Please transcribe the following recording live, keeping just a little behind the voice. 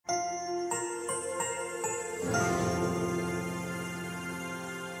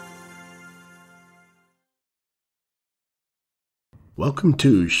Welcome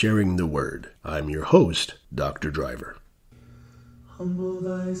to Sharing the Word. I'm your host, Dr. Driver. Humble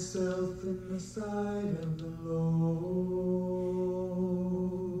thyself in the sight of the Lord,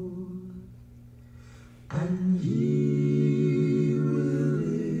 and he will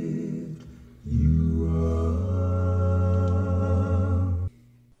lift you up.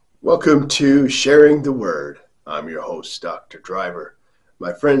 Welcome to Sharing the Word. I'm your host, Dr. Driver.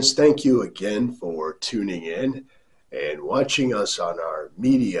 My friends, thank you again for tuning in and watching us on our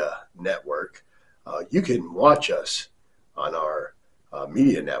media network. You can watch us on our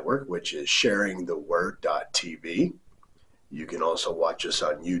media network, which is sharingtheword.tv. You can also watch us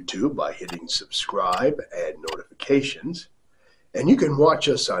on YouTube by hitting subscribe and notifications. And you can watch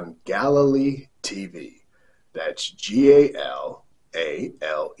us on Galilee TV. That's Galilee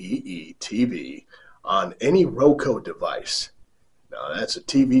TV on any Roku device. Now, that's a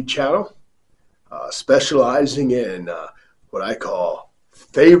TV channel specializing in what I call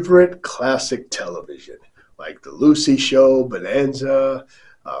favorite classic television, like The Lucy Show, Bonanza,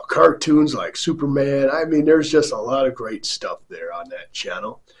 cartoons like Superman. I mean, there's just a lot of great stuff there on that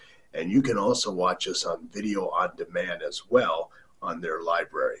channel. And you can also watch us on video on demand as well on their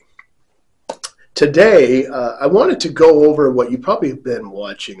library. Today, I wanted to go over what you probably have been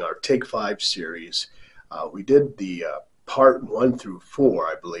watching, our Take 5 series. We did the part 1 through 4,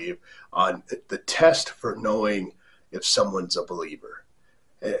 I believe, on the test for knowing if someone's a believer.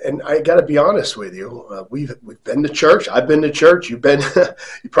 And I got to be honest with you, we've been to church. I've been to church. You've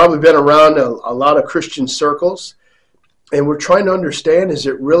probably been around a lot of Christian circles, and we're trying to understand: is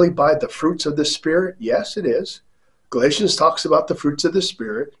it really by the fruits of the Spirit? Yes, it is. Galatians talks about the fruits of the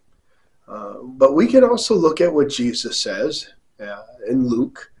Spirit, but we can also look at what Jesus says in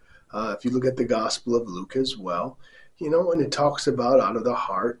Luke. If you look at the Gospel of Luke as well, you know, when it talks about out of the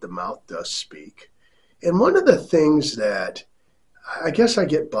heart, the mouth does speak. And one of the things that I guess I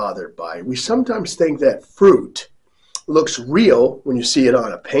get bothered by, we sometimes think that fruit looks real when you see it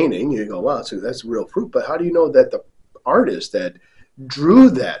on a painting. You go, wow, so that's real fruit. But how do you know that the artist that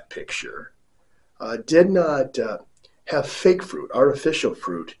drew that picture did not have fake fruit, artificial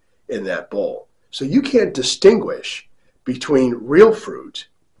fruit in that bowl? So you can't distinguish between real fruit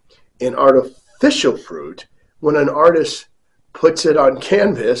and artificial fruit when an artist puts it on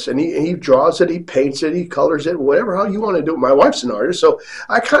canvas and he draws it, he paints it, he colors it, whatever how you want to do it. My wife's an artist, so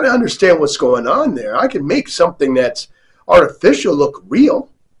I kind of understand what's going on there. I can make something that's artificial look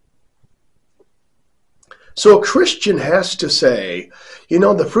real. So a Christian has to say, you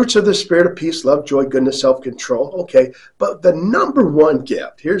know, the fruits of the Spirit of peace, love, joy, goodness, self-control. Okay, but the number one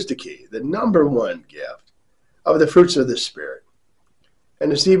gift, here's the key, the number one gift of the fruits of the Spirit,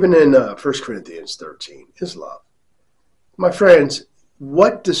 and it's even in 1 Corinthians 13, is love. My friends,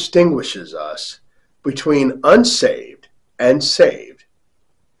 what distinguishes us between unsaved and saved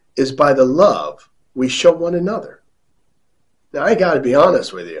is by the love we show one another. Now, I got to be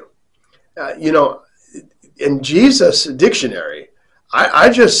honest with you. You know, in Jesus' dictionary, I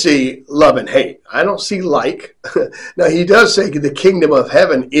just see love and hate. I don't see like. Now, he does say the kingdom of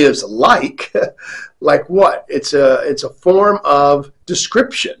heaven is like. Like what? It's a form of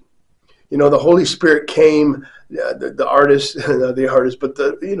description. You know, the Holy Spirit came, the artist, but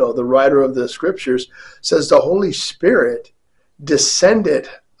the writer of the scriptures says the Holy Spirit descended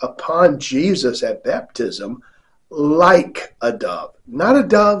upon Jesus at baptism like a dove. Not a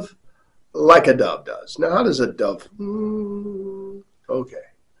dove, like a dove does. Now, how does a dove? Okay.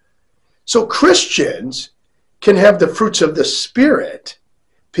 So Christians can have the fruits of the Spirit,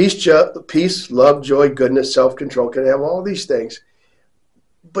 peace, love, joy, goodness, self-control, can have all these things.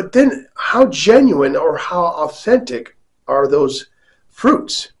 But then how genuine or how authentic are those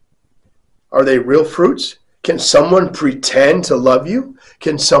fruits? Are they real fruits? Can someone pretend to love you?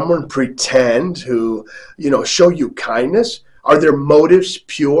 Can someone pretend to, show you kindness? Are their motives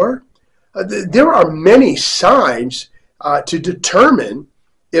pure? There are many signs to determine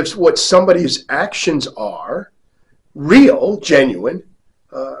if what somebody's actions are real, genuine,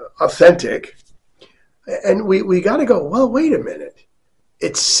 authentic. And we got to go, well, wait a minute.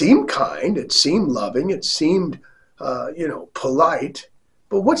 It seemed kind, it seemed loving, it seemed, polite,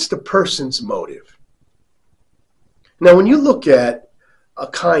 but what's the person's motive? Now, when you look at a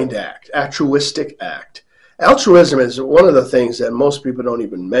kind act, altruistic act, altruism is one of the things that most people don't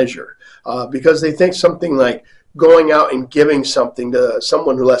even measure because they think something like going out and giving something to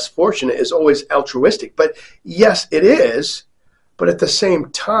someone who less fortunate is always altruistic. But yes, it is, but at the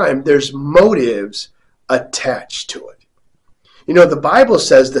same time, there's motives attached to it. You know, the Bible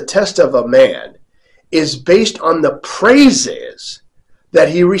says the test of a man is based on the praises that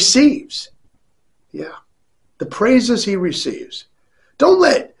he receives. Yeah, the praises he receives. Don't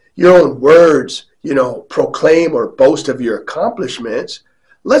let your own words, proclaim or boast of your accomplishments.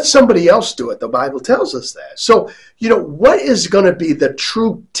 Let somebody else do it. The Bible tells us that. So, what is going to be the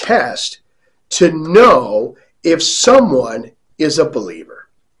true test to know if someone is a believer?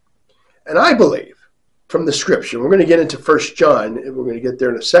 And I believe from the scripture, we're going to get into 1 John, and we're going to get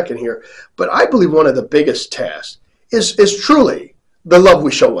there in a second here, but I believe one of the biggest tests is truly the love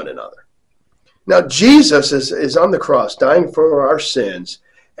we show one another. Now, Jesus is on the cross dying for our sins,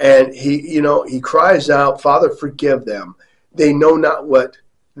 and he cries out, Father, forgive them. They know not what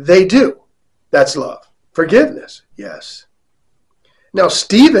they do. That's love. Forgiveness, yes. Now,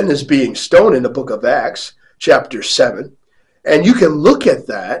 Stephen is being stoned in the book of Acts, chapter 7, and you can look at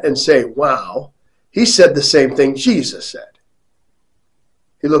that and say, wow, he said the same thing Jesus said.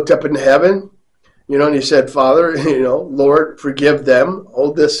 He looked up into heaven, and he said, Father, Lord, forgive them.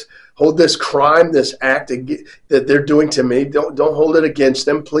 Hold this crime, this act that they're doing to me. Don't hold it against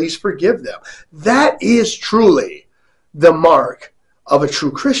them. Please forgive them. That is truly the mark of a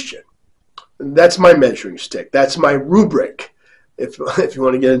true Christian. That's my measuring stick. That's my rubric. If you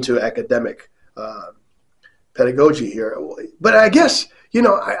want to get into academic pedagogy here, but I guess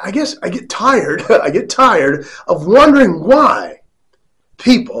I get tired. I get tired of wondering why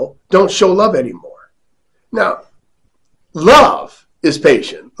people don't show love anymore. Now, love is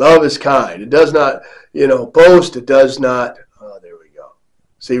patient. Love is kind. It does not, boast. It does not. Oh, there we go.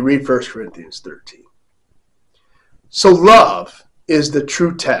 See, read 1 Corinthians 13. So love is the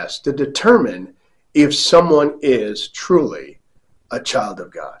true test to determine if someone is truly a child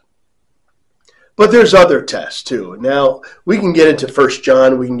of God. But there's other tests too. Now, we can get into 1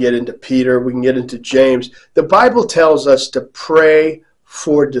 John, we can get into Peter, we can get into James. The Bible tells us to pray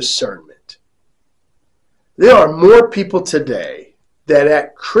for discernment. There are more people today that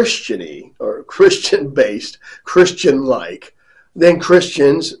act Christian-y or Christian-based, Christian-like, than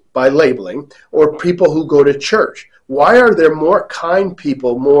Christians by labeling, or people who go to church. Why are there more kind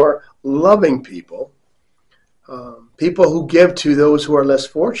people, more loving people, people who give to those who are less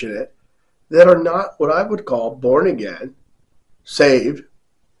fortunate, that are not what I would call born again, saved,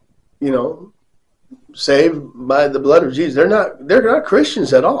 saved by the blood of Jesus? They're not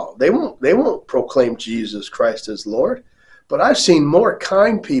Christians at all. They won't proclaim Jesus Christ as Lord. But I've seen more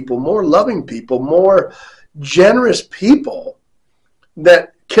kind people, more loving people, more generous people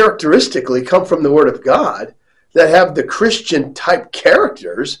that characteristically come from the Word of God, that have the Christian type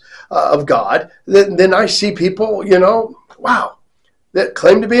characters of God. Then I see people, wow, that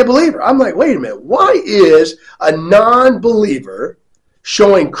claim to be a believer. I'm like, wait a minute, why is a non-believer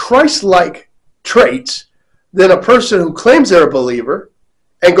showing Christ-like traits than a person who claims they're a believer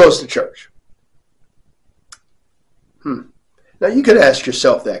and goes to church? Now, you could ask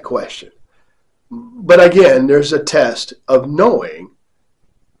yourself that question. But again, there's a test of knowing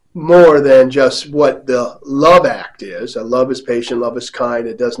more than just what the love act is. Love is patient, love is kind,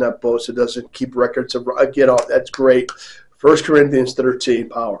 it does not boast, it doesn't keep records of, I get all, that's great. 1 Corinthians 13,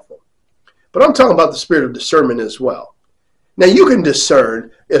 powerful. But I'm talking about the spirit of discernment as well. Now, you can discern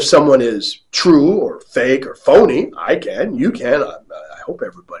if someone is true or fake or phony. I can, you can, I hope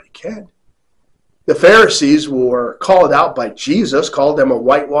everybody can. The Pharisees were called out by Jesus, called them a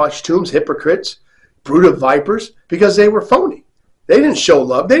whitewashed tombs, hypocrites, brood of vipers, because they were phony. They didn't show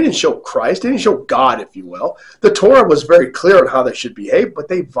love. They didn't show Christ. They didn't show God, if you will. The Torah was very clear on how they should behave, but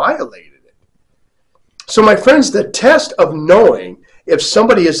they violated it. So, my friends, the test of knowing if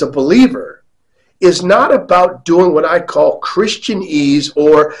somebody is a believer is not about doing what I call Christianese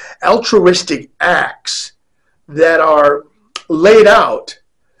or altruistic acts that are laid out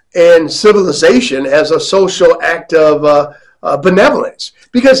in civilization as a social act of benevolence.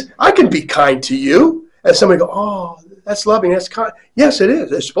 Because I can be kind to you, and somebody go, oh, that's loving, that's kind. Yes, it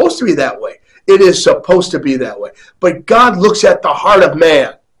is. It's supposed to be that way. It is supposed to be that way. But God looks at the heart of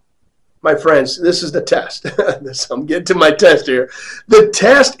man. My friends, this is the test. I'm getting to my test here. The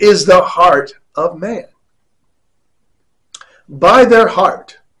test is the heart of man. By their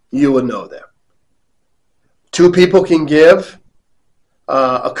heart, you will know them. Two people can give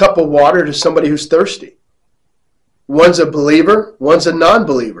a cup of water to somebody who's thirsty. One's a believer, one's a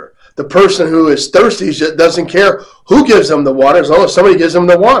non-believer. The person who is thirsty doesn't care who gives them the water as long as somebody gives them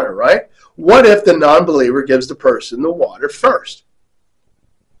the water, right? What if the non-believer gives the person the water first?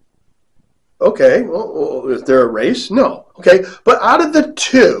 Okay, well, is there a race? No. Okay, but out of the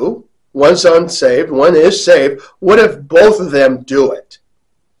two, one's unsaved, one is saved, what if both of them do it?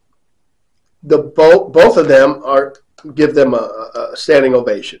 Both of them give them a standing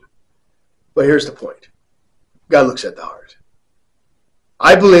ovation. But here's the point. God looks at the heart.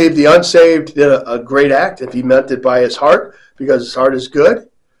 I believe the unsaved did a great act if he meant it by his heart, because his heart is good.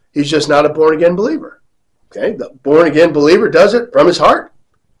 He's just not a born-again believer. Okay, the born-again believer does it from his heart.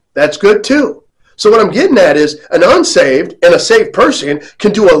 That's good too. So what I'm getting at is an unsaved and a saved person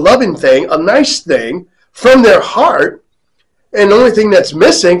can do a loving thing, a nice thing from their heart, and the only thing that's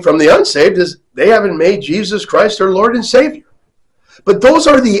missing from the unsaved is they haven't made Jesus Christ their Lord and Savior. But those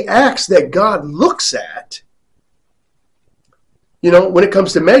are the acts that God looks at, when it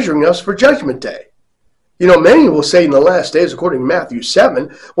comes to measuring us for Judgment Day. Many will say in the last days, according to Matthew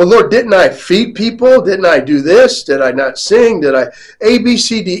 7, well, Lord, didn't I feed people? Didn't I do this? Did I not sing? Did I A, B,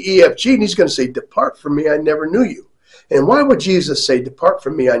 C, D, E, F, G? And he's going to say, depart from me, I never knew you. And why would Jesus say, depart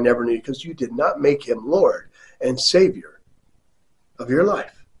from me, I never knew you? Because you did not make him Lord and Savior of your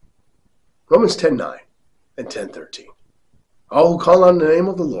life. Romans 10:9 and 10:13. All who call on the name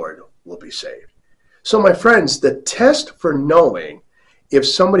of the Lord will be saved. So, my friends, the test for knowing if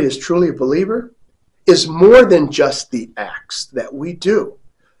somebody is truly a believer is more than just the acts that we do.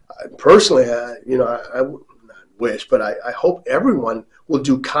 Personally, I wish, but I hope everyone will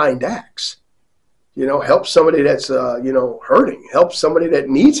do kind acts. Help somebody that's, hurting. Help somebody that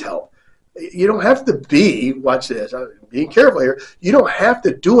needs help. You don't have to be, watch this, I'm being careful here, you don't have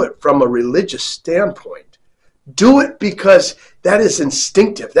to do it from a religious standpoint. Do it because that is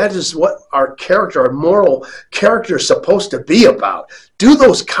instinctive. That is what our character, our moral character is supposed to be about. Do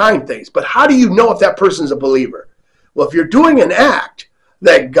those kind things. But how do you know if that person's a believer? Well, if you're doing an act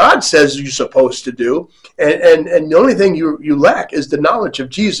that God says you're supposed to do, and the only thing you lack is the knowledge of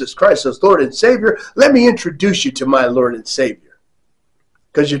Jesus Christ as Lord and Savior, let me introduce you to my Lord and Savior.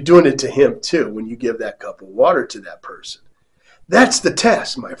 Because you're doing it to him too when you give that cup of water to that person. That's the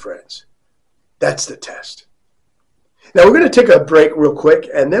test, my friends. That's the test. Now, we're going to take a break real quick,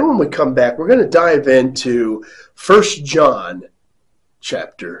 and then when we come back, we're going to dive into 1 John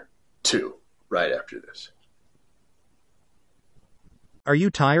chapter 2 right after this. Are you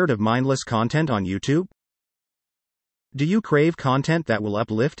tired of mindless content on YouTube? Do you crave content that will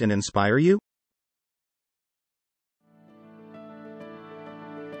uplift and inspire you?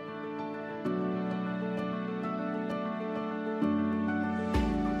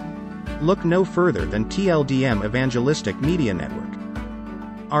 Look no further than TLDM Evangelistic Media Network.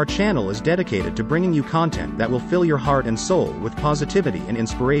 Our channel is dedicated to bringing you content that will fill your heart and soul with positivity and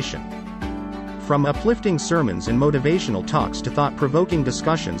inspiration. From uplifting sermons and motivational talks to thought-provoking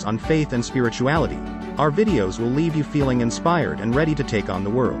discussions on faith and spirituality, our videos will leave you feeling inspired and ready to take on the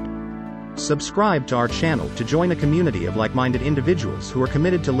world. Subscribe to our channel to join a community of like-minded individuals who are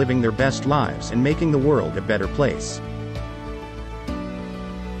committed to living their best lives and making the world a better place.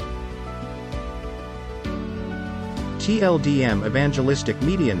 TLDM Evangelistic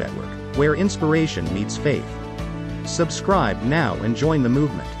Media Network, where inspiration meets faith. Subscribe now and join the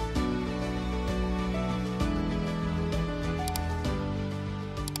movement.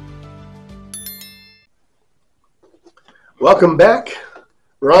 Welcome back.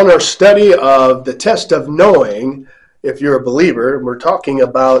 We're on our study of the test of knowing if you're a believer. We're talking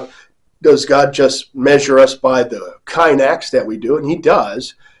about, does God just measure us by the kind acts that we do? And he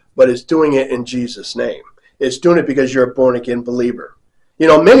does, but it's doing it in Jesus' name. It's doing it because you're a born-again believer.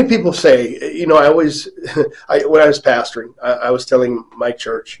 Many people say, when I was pastoring, I was telling my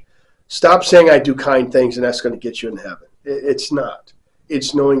church, stop saying I do kind things and that's going to get you in heaven. It's not.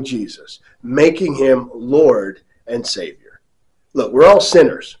 It's knowing Jesus, making him Lord and Savior. Look, we're all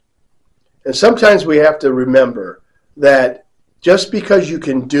sinners. And sometimes we have to remember that just because you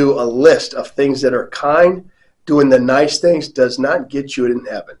can do a list of things that are kind, doing the nice things does not get you in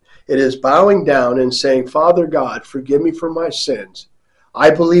heaven. It is bowing down and saying, Father God, forgive me for my sins. I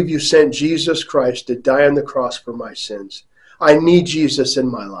believe you sent Jesus Christ to die on the cross for my sins. I need Jesus in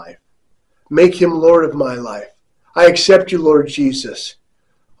my life. Make him Lord of my life. I accept you, Lord Jesus.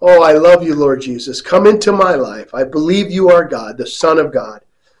 Oh, I love you, Lord Jesus. Come into my life. I believe you are God, the Son of God.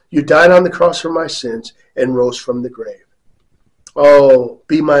 You died on the cross for my sins and rose from the grave. Oh,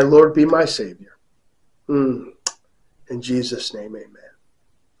 be my Lord, be my Savior. In Jesus' name, amen.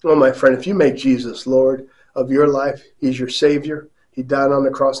 Oh, my friend, if you make Jesus Lord of your life, he's your Savior. He died on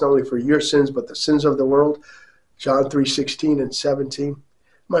the cross not only for your sins, but the sins of the world. John 3:16 and 17.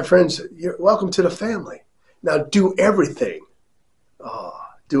 My friends, you're welcome to the family. Now do everything.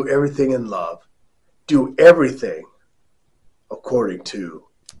 Do everything in love. Do everything according to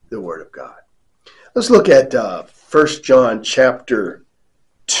the Word of God. Let's look at 1 John chapter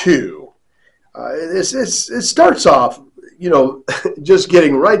 2. It starts off, just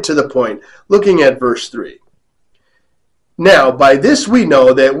getting right to the point, looking at verse 3. Now, by this we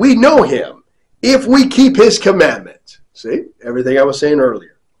know that we know him, if we keep his commandments. See, everything I was saying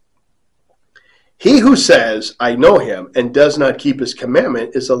earlier. He who says, I know him, and does not keep his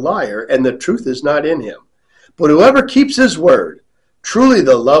commandment is a liar, and the truth is not in him. But whoever keeps his word, truly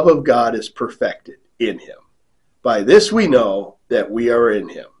the love of God is perfected in him. By this we know that we are in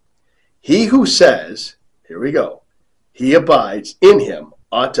him. He who says, here we go, he abides in him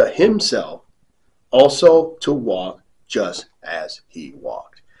ought to himself also to walk just as he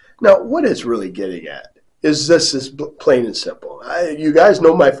walked. Now, what it's really getting at is this is plain and simple. You guys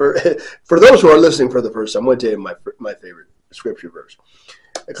know my first, for those who are listening for the first time, I'm going to tell you my favorite scripture verse.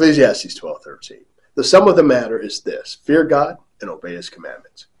 Ecclesiastes 12:13. The sum of the matter is this: fear God and obey his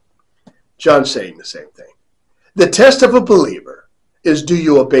commandments. John's saying the same thing. The test of a believer is, do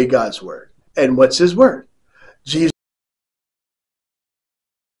you obey God's word? And what's his word? Jesus.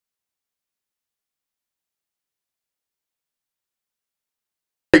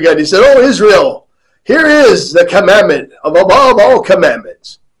 He said, oh, Israel, here is the commandment of above all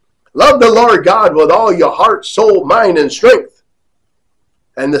commandments. Love the Lord God with all your heart, soul, mind, and strength.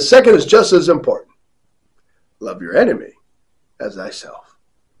 And the second is just as important. Love your enemy as thyself.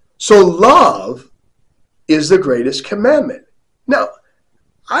 So love is the greatest commandment. Now,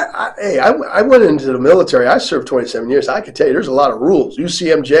 I went into the military. I served 27 years. I can tell you there's a lot of rules.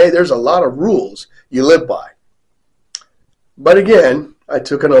 UCMJ, there's a lot of rules you live by. But again, I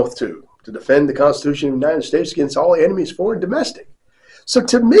took an oath to defend the Constitution of the United States against all enemies, foreign and domestic. So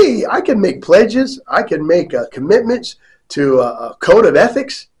to me, I can make pledges, I can make commitments to a code of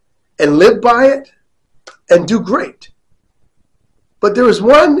ethics and live by it and do great. But there is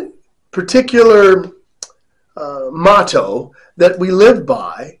one particular motto that we live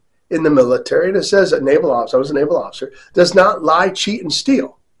by in the military, and it says that naval officer, I was a naval officer, does not lie, cheat, and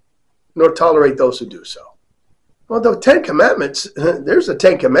steal, nor tolerate those who do so. Well, the 10 Commandments, there's the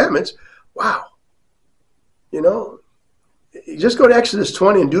 10 Commandments. Wow. You know, you just go to Exodus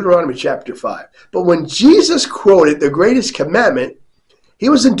 20 and Deuteronomy chapter 5. But when Jesus quoted the greatest commandment, he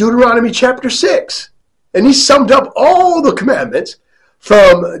was in Deuteronomy chapter 6. And he summed up all the commandments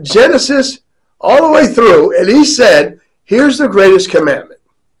from Genesis all the way through. And he said, here's the greatest commandment.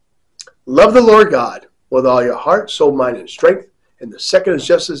 Love the Lord God with all your heart, soul, mind, and strength. And the second is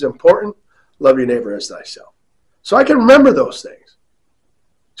just as important. Love your neighbor as thyself. So I can remember those things.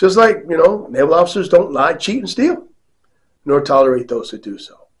 Just like, you know, naval officers don't lie, cheat, and steal, nor tolerate those who do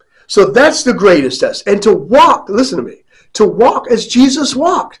so. So that's the greatest test. And to walk, listen to me, to walk as Jesus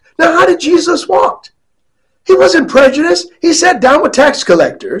walked. Now, how did Jesus walk? He wasn't prejudiced. He sat down with tax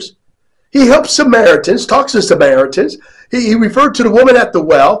collectors. He helped Samaritans, talks to Samaritans. He referred to the woman at the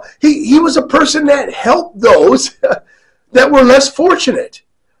well. He was a person that helped those that were less fortunate.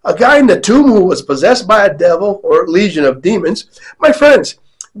 A guy in the tomb who was possessed by a devil or legion of demons. My friends,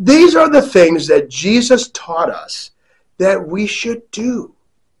 these are the things that Jesus taught us that we should do.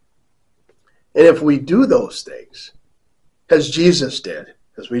 And if we do those things, as Jesus did,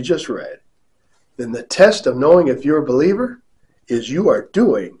 as we just read, then the test of knowing if you're a believer is you are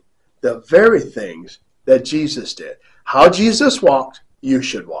doing the very things that Jesus did. How Jesus walked, you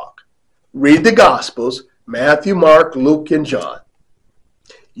should walk. Read the Gospels, Matthew, Mark, Luke, and John.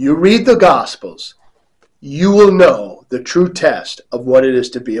 You read the Gospels, you will know the true test of what it is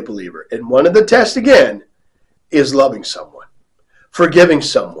to be a believer. And one of the tests, again, is loving someone, forgiving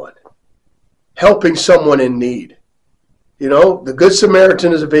someone, helping someone in need. You know, the Good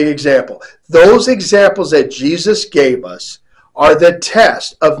Samaritan is a big example. Those examples that Jesus gave us are the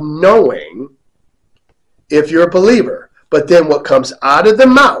test of knowing if you're a believer. But then what comes out of the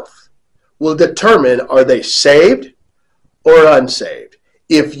mouth will determine, are they saved or unsaved?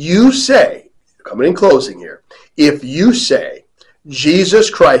 If you say, coming in closing here, if you say Jesus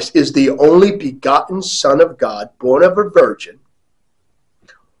Christ is the only begotten Son of God, born of a virgin,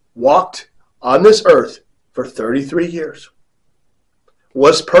 walked on this earth for 33 years,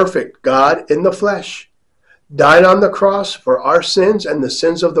 was perfect, God in the flesh, died on the cross for our sins and the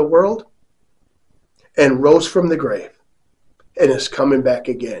sins of the world, and rose from the grave, and is coming back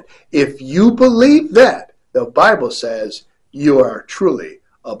again. If you believe that, the Bible says you are truly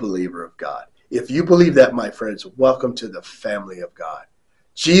a believer of God. If you believe that, my friends, welcome to the family of God.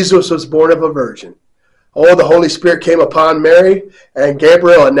 Jesus was born of a virgin. Oh, the Holy Spirit came upon Mary, and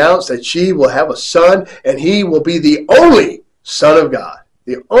Gabriel announced that she will have a son, and he will be the only Son of God,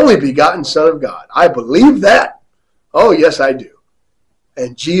 the only begotten Son of God. I believe that. Oh, yes, I do.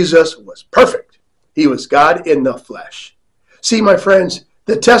 And Jesus was perfect. He was God in the flesh. See, my friends,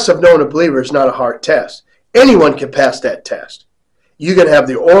 the test of knowing a believer is not a hard test. Anyone can pass that test. You can have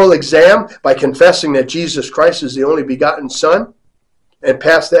the oral exam by confessing that Jesus Christ is the only begotten Son and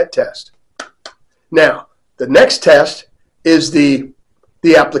pass that test. Now, the next test is the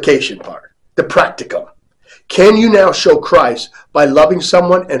application part, the practicum. Can you now show Christ by loving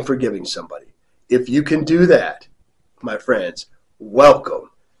someone and forgiving somebody? If you can do that, my friends, welcome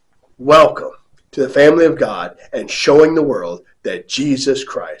to the family of God and showing the world that Jesus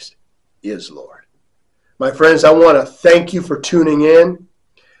Christ is Lord. My friends, I want to thank you for tuning in.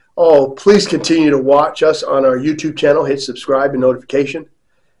 Oh, please continue to watch us on our YouTube channel. Hit subscribe and notification.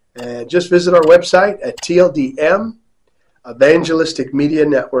 And just visit our website at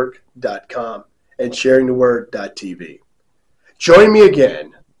tldmevangelisticmedianetwork.com and sharingtheword.tv. Join me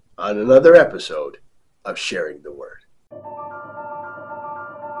again on another episode of Sharing the Word.